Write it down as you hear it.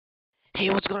Hey,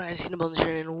 what's going on? It's Cinnabon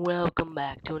here, and welcome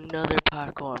back to another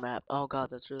parkour map. Oh god,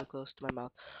 that's really close to my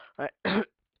mouth. Alright.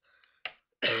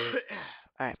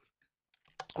 Alright.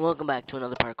 Welcome back to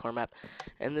another parkour map.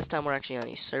 And this time we're actually on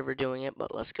a server doing it,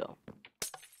 but let's go.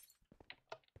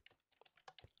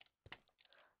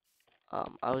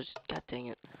 God dang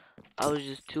it. I was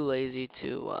just too lazy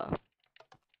to,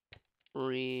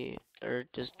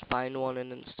 just find one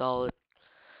and install it.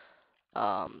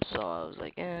 So I was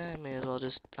like, I may as well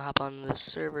just hop on this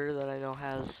server that I know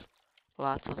has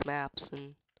lots of maps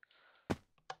and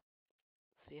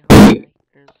see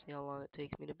how long it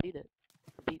takes me to beat it.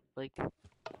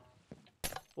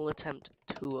 We'll attempt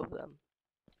 2 of them.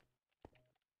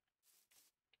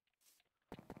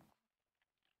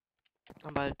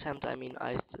 And by attempt, I mean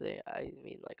I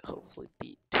mean like hopefully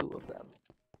beat 2 of them.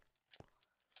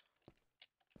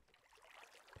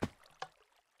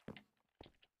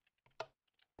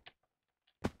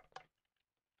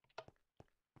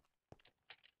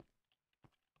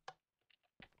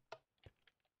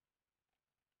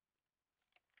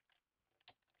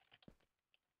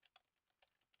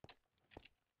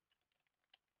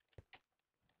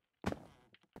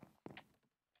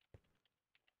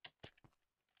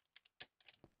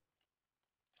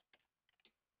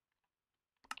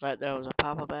 Right, there was a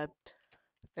pop-up ad.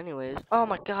 Anyways, oh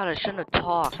my god, I shouldn't have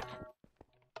talked.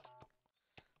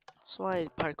 That's why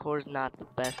parkour is not the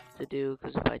best to do,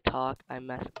 because if I talk, I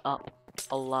mess up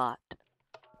a lot.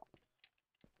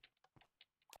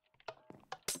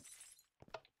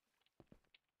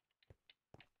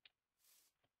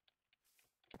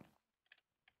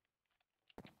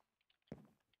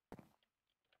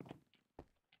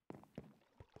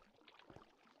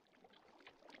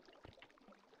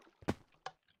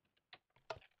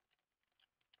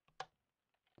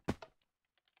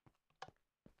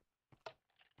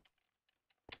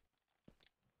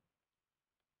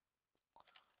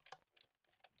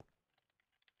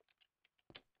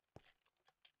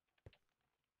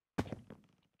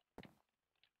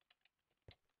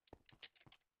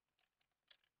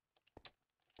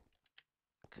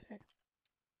 Okay.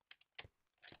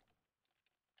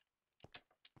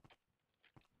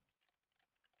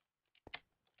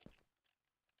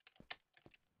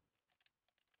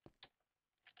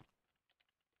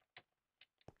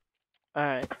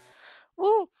 Alright.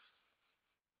 Woo!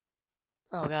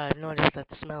 Oh god, I have no idea what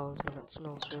that smells, but it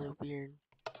smells really weird.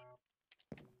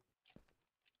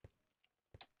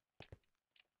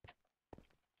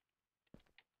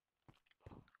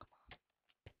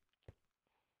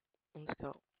 Let's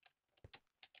go.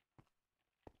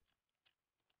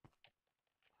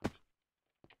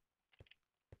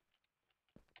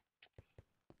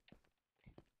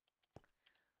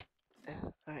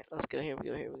 Alright, let's go. Here we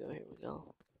go, here we go, here we go.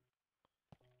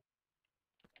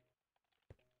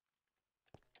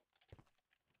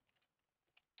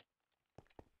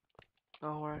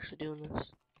 Oh, we're actually doing this.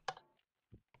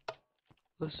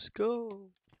 Let's go.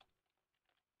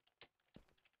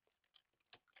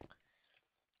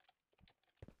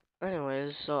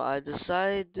 Anyways, so I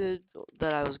decided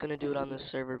that I was gonna do it on this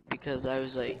server because I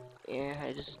was like,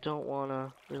 I just don't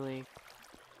wanna really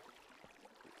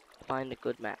find a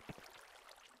good map.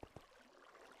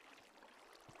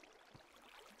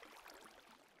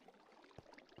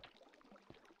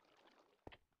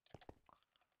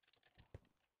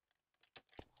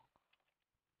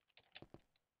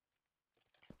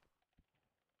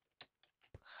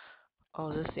 Oh,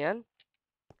 is this the end?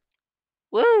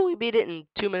 Woo! We beat it in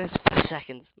 2 minutes 5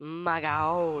 seconds. My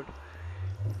god.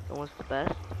 And what's the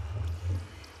best?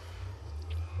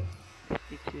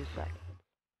 52 seconds.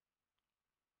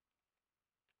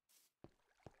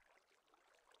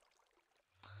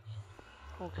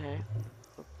 Okay.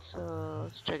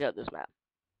 Let's check out this map.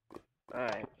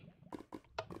 Alright.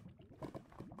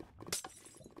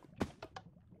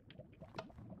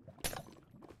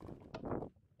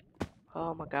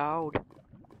 Oh my god.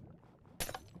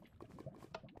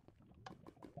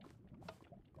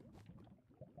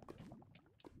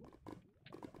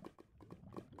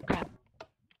 Crap.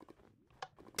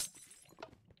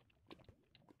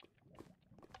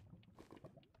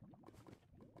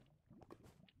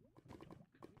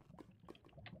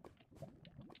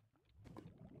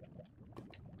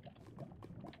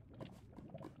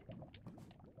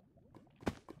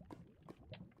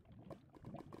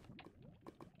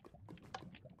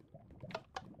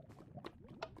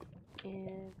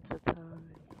 It's the time.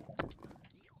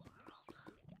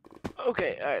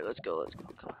 Okay, alright, let's go,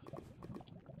 come on.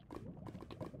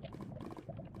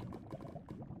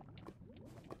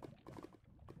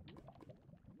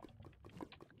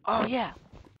 Oh yeah!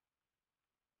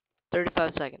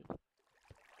 35 seconds.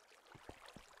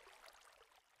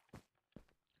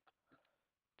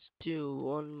 do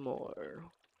one more.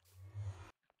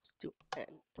 Do end.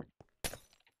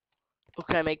 Oh,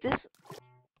 can I make this?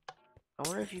 I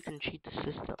wonder if you can cheat the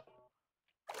system.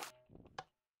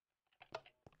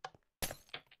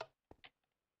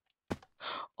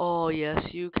 Oh, yes,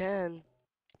 you can.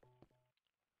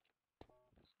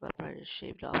 That probably just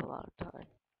shaved off a lot of time.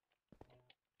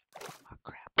 Oh,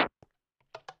 crap.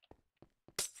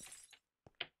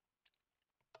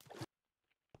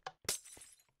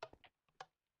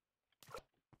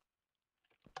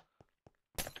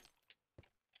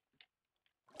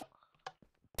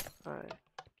 Alright.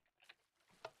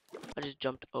 I just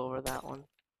jumped over that one.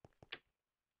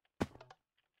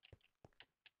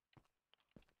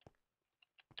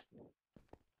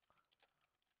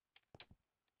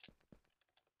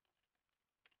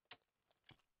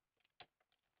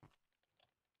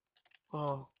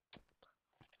 Oh,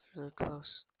 really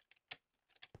close.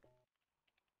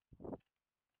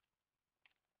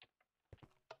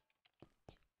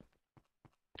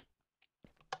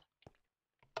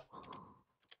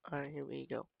 Alright, here we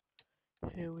go.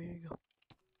 Here we go.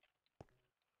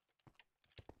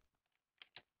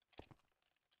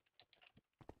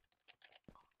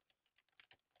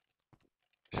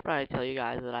 Should probably tell you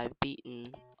guys that I've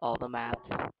beaten all the maps.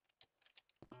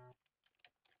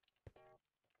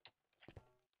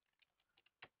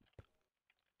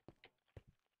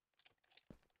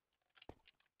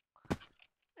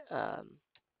 Um,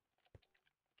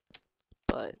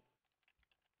 but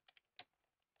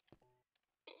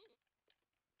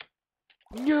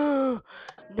no,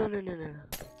 no, no, no, no.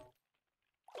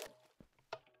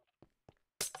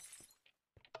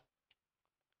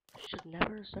 Should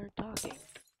never start talking.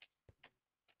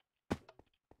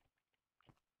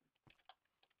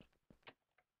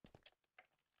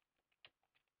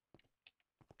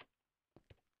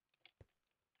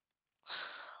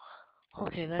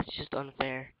 Okay, that's just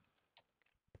unfair.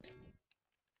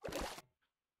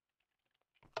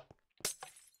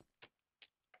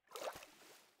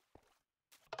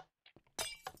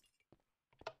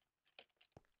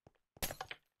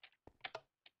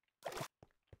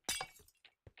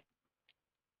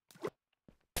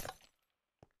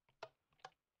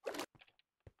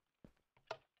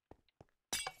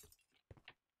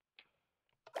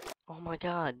 Oh my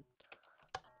god.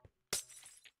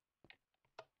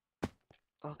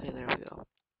 Okay, there we go.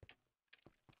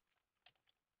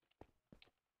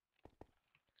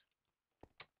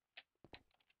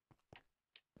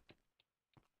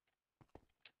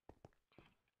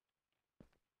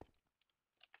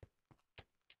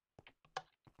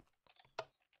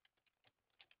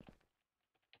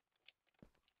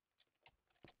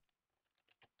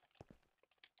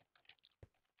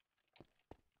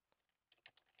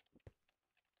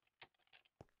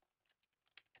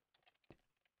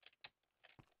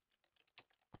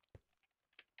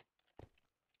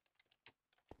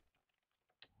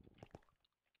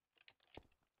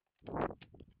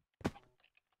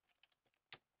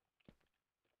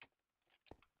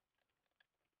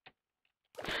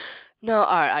 No,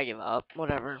 alright, I give up.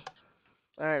 Whatever.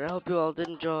 Alright, I hope you all did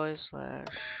enjoy slash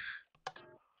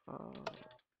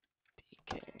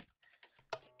PK.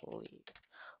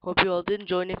 Hope you all did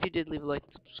enjoy, and if you did, leave a like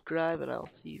and subscribe, and I'll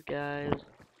see you guys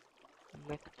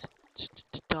next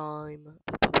time.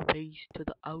 Peace to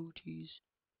the outies.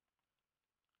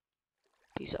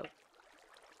 Peace out.